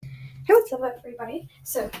What's up, everybody?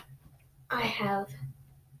 So, I have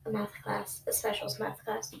a math class, a specials math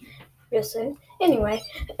class, real soon. Anyway,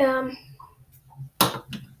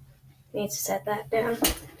 need to set that down.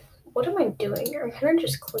 What am I doing? I'm kind of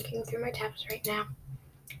just clicking through my tabs right now.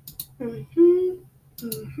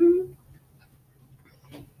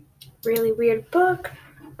 Really weird book.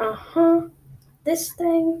 This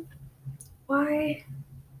thing. Why?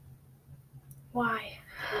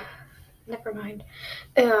 Never mind.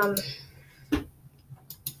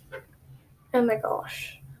 Oh my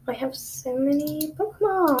gosh. I have so many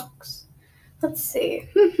bookmarks. Let's see.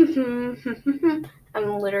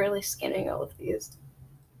 I'm literally scanning all of these.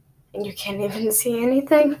 And you can't even see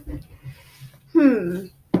anything?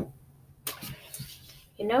 You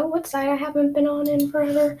know what site I haven't been on in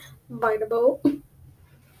forever? Bitable.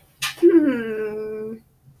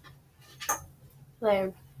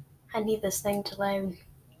 Load. I need this thing to load.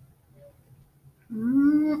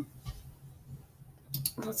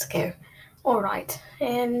 Let's go. Alright,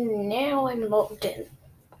 and now I'm logged in.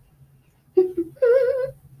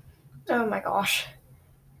 Oh my gosh.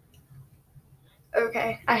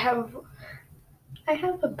 Okay, I have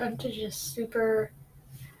a bunch of just super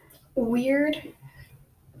weird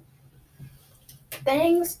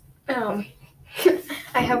things. I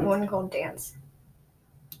have one called dance.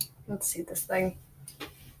 Let's see this thing.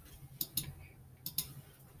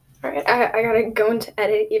 Alright, I gotta go into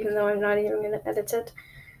edit even though I'm not even gonna edit it.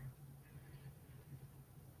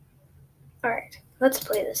 Alright, let's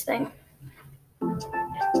play this thing.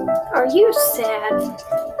 Are you sad?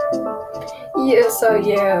 Yes, I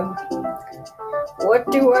am. What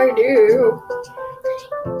do I do?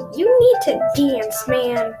 You need to dance,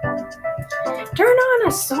 man. Turn on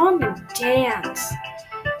a song and dance.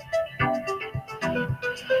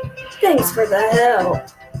 Thanks for the help.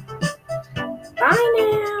 Bye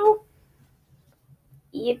now.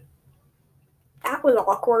 Yep. That was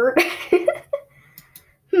awkward.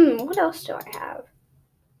 What else do I have?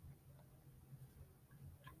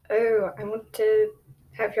 Oh, I want to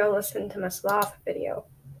have y'all listen to my sloth video.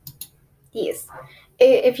 Yes.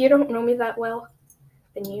 If you don't know me that well,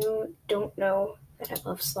 then you don't know that I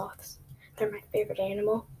love sloths. They're my favorite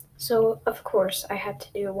animal. So, of course, I had to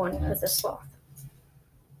do one with a sloth.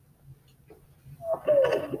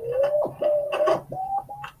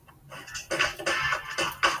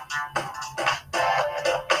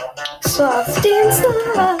 Sloths dance the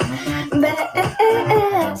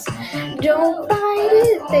best. Don't fight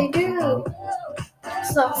it, they do.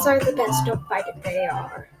 Sloths are the best, don't fight it, they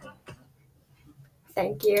are.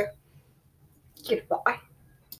 Thank you. Goodbye.